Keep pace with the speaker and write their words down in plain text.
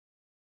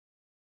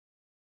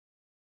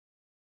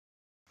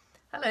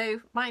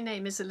Hello, my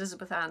name is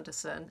Elisabeth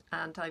Anderson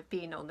and I've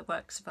been on the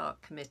Works of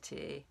Art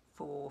Committee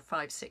for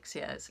 5-6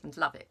 years and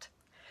love it.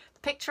 The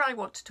picture I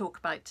want to talk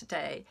about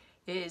today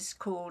is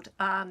called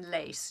An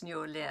Lace, New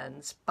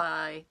Orleans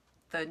by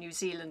the New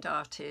Zealand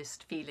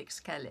artist Felix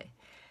Kelly.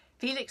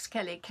 Felix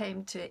Kelly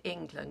came to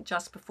England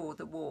just before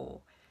the war,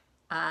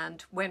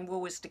 and when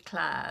war was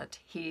declared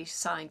he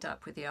signed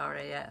up with the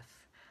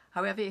RAF.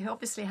 However, he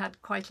obviously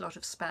had quite a lot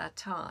of spare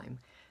time,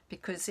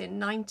 because in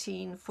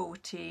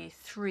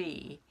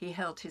 1943 he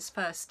held his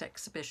first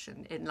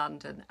exhibition in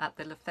London at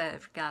the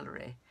Lefebvre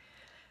Gallery.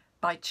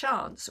 By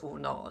chance or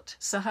not,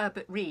 Sir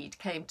Herbert Reed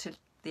came to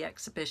the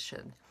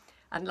exhibition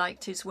and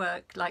liked his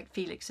work, liked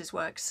Felix's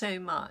work so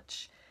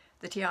much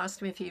that he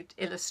asked him if he'd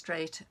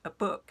illustrate a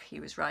book he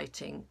was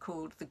writing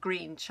called The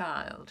Green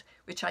Child,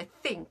 which I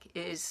think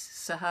is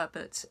Sir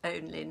Herbert's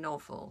only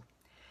novel.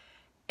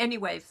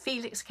 Anyway,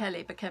 Felix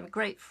Kelly became a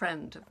great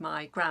friend of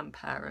my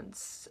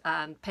grandparents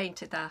and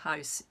painted their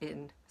house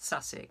in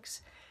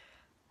Sussex.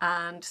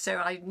 And so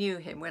I knew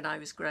him when I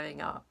was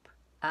growing up.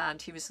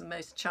 And he was the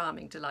most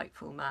charming,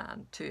 delightful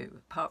man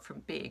too, apart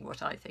from being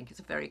what I think is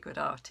a very good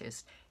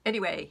artist.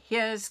 Anyway,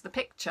 here's the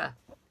picture.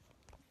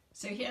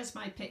 So here's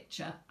my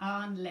picture,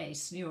 An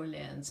Lace, New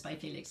Orleans by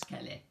Felix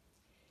Kelly.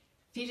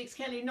 Felix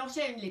Kelly not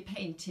only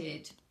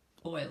painted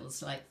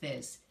oils like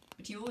this,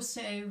 but he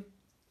also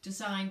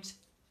designed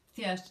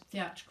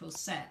theatrical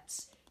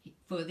sets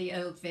for the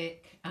Old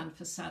Vic and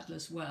for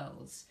Sadler's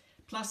Wells.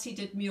 Plus he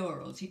did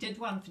murals. He did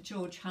one for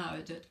George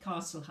Howard at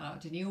Castle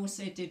Howard, and he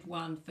also did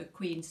one for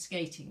Queen's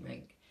Skating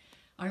Rink.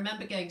 I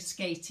remember going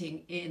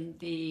skating in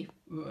the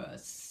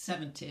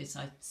 70s,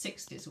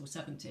 60s or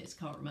 70s,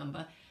 can't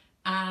remember,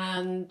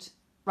 and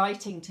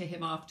writing to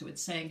him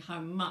afterwards saying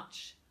how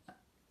much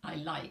I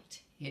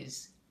liked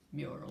his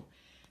mural.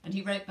 And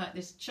he wrote back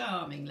this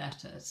charming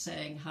letter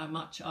saying how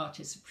much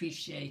artists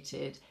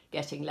appreciated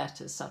getting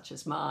letters such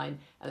as mine,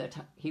 and that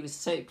he was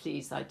so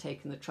pleased I'd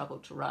taken the trouble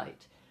to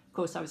write. Of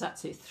course, I was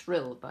absolutely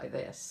thrilled by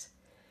this.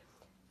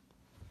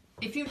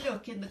 If you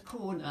look in the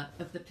corner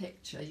of the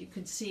picture, you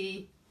can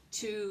see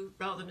two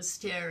rather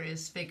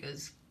mysterious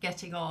figures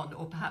getting on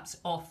or perhaps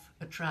off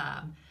a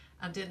tram.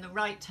 And in the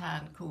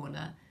right-hand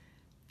corner,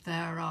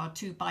 there are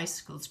two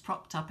bicycles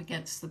propped up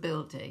against the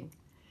building.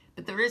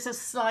 But there is a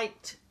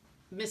slight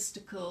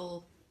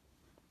mystical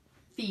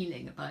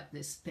feeling about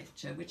this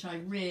picture, which I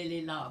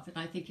really love, and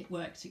I think it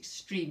works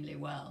extremely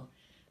well.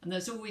 And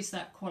there's always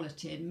that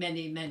quality in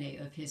many, many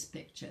of his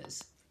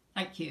pictures.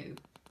 Thank you.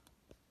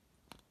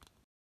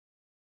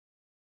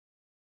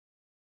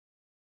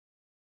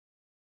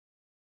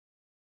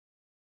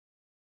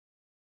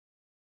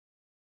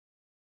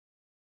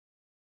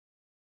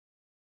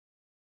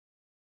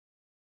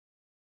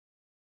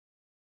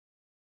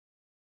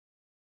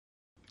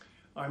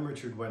 I'm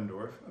Richard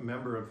Wendorf, a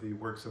member of the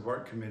Works of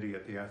Art Committee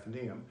at the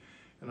Athenaeum,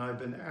 and I've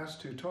been asked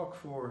to talk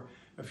for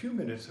a few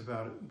minutes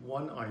about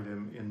one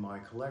item in my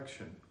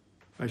collection.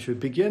 I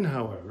should begin,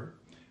 however,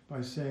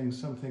 by saying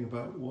something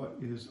about what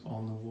is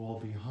on the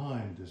wall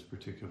behind this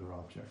particular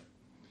object.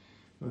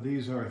 Now,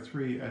 these are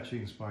 3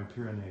 etchings by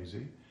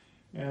Piranesi,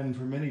 and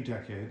for many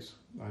decades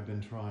I've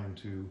been trying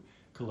to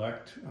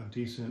collect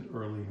decent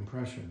early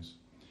impressions.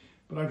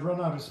 But I've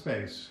run out of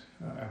space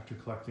after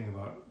collecting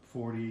about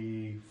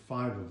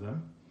 45 of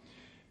them,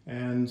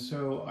 and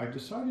so I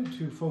decided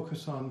to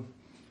focus on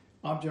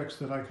objects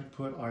that I could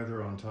put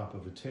either on top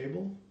of a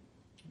table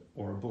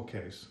or a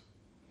bookcase.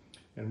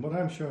 And what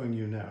I'm showing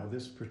you now,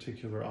 this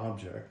particular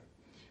object,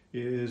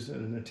 is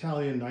an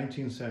Italian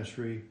 19th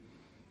century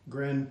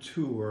Grand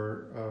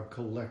Tour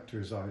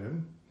collector's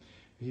item.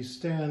 He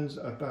stands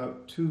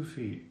about 2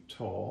 feet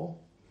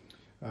tall.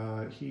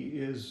 He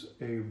is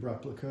a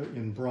replica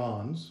in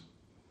bronze,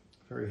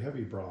 very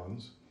heavy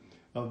bronze,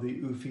 of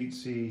the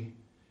Uffizi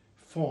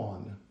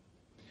faun.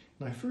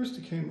 And I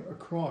first came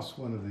across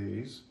one of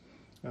these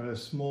at a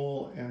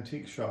small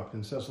antique shop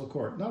in Cecil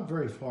Court, not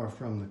very far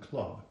from the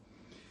club.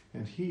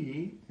 And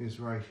he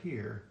is right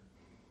here.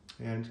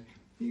 And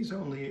he's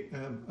only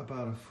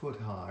about a foot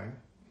high.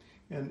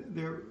 And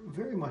they're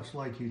very much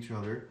like each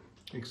other,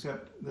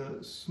 except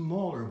the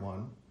smaller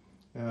one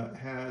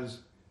has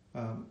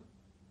a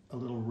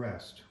little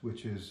rest,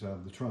 which is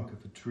the trunk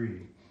of a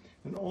tree.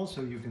 And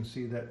also you can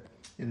see that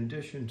in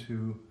addition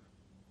to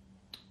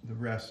the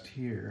rest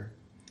here,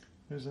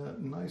 there's a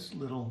nice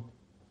little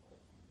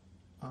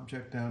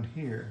object down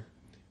here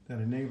that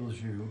enables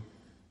you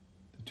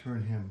to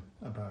turn him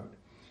about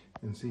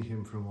and see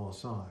him from all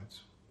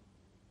sides.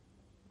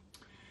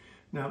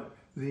 Now,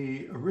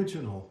 the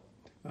original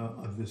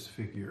of this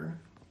figure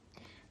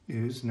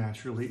is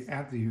naturally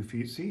at the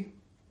Uffizi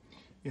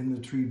in the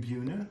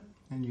Tribuna,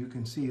 and you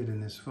can see it in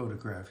this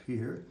photograph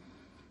here.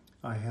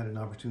 I had an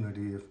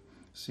opportunity of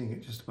seeing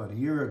it just about a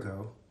year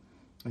ago,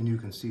 and you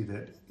can see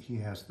that he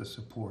has the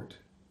support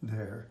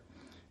there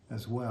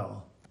as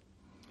well.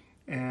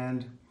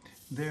 And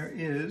there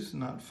is,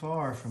 not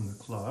far from the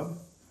club,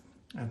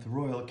 at the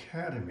Royal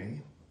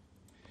Academy,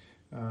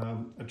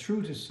 a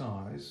true to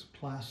size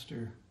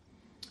plaster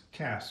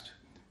cast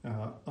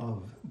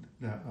of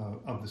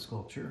the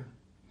sculpture.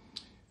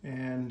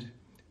 and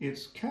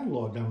it's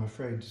catalogued, I'm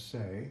afraid to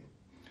say,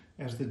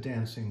 as the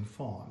dancing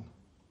faun.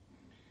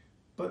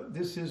 But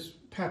this is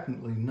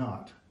patently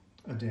not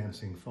a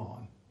dancing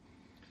faun.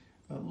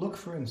 Look,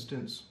 for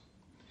instance,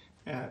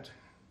 at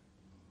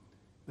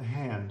the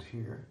hand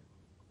here,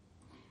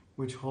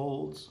 which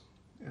holds,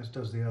 as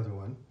does the other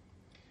one,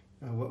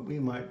 what we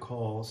might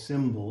call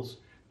symbols,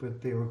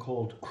 but they were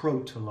called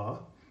crotala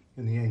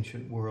in the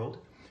ancient world.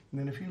 And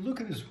then if you look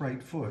at his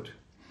right foot,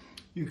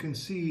 you can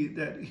see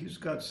that he's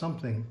got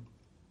something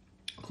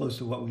close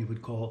to what we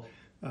would call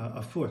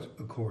a foot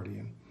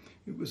accordion.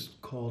 It was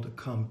called a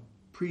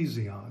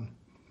compresion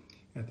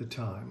at the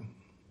time.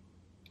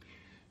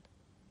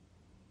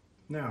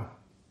 Now,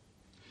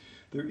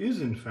 there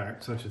is in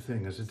fact such a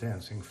thing as a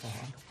dancing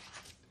faun,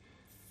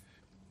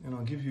 and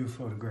I'll give you a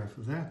photograph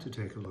of that to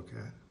take a look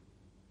at.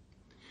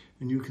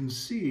 And you can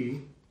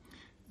see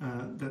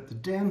that the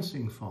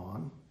dancing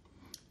faun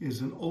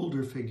is an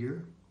older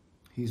figure.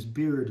 He's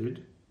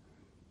bearded,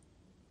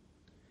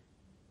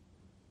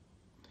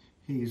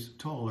 he's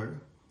taller,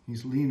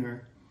 he's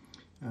leaner,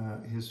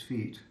 his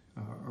feet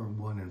are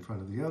one in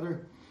front of the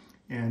other,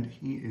 and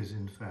he is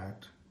in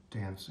fact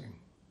dancing.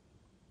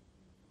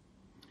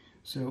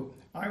 So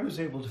I was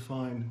able to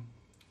find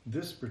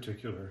this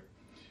particular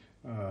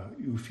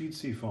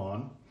Uffizi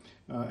faun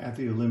at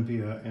the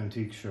Olympia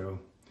Antique Show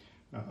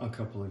a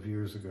couple of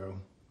years ago.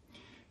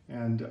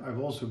 And I've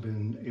also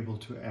been able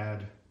to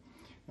add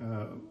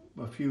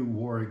a few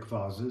Warwick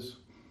vases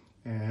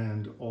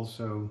and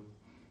also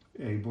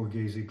a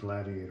Borghese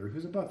gladiator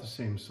who's about the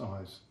same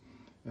size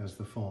as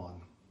the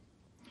faun.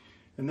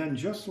 And then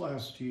just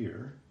last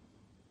year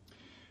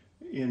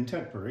in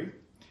Tetbury,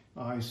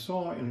 I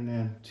saw in an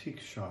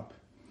antique shop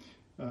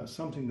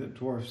something that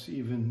dwarfs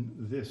even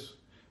this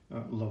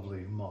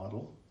lovely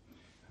model,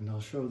 and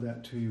I'll show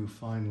that to you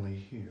finally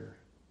here.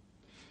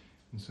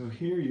 And so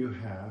here you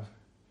have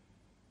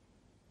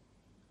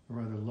a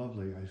rather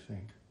lovely, I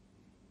think,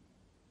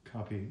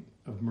 copy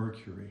of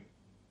Mercury.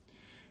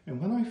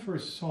 And when I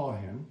first saw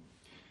him,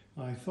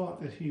 I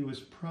thought that he was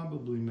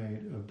probably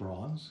made of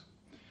bronze,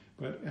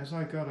 but as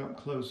I got up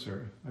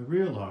closer, I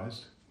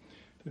realized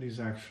that he's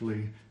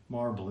actually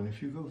marble. And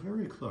if you go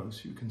very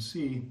close, you can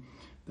see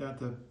that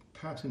the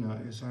patina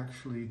is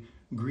actually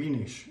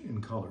greenish in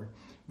color,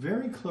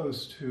 very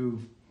close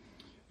to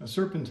a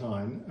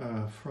serpentine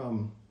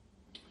from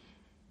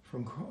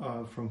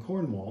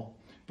Cornwall,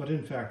 but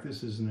in fact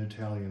this is an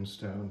Italian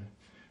stone,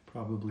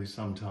 probably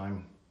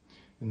sometime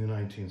in the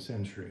 19th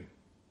century.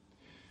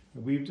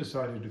 We've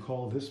decided to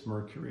call this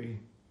Mercury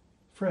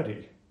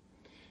Freddie,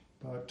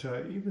 but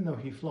even though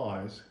he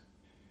flies,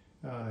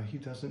 he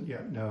doesn't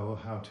yet know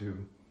how to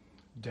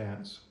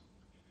dance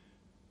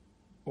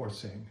or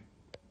sing.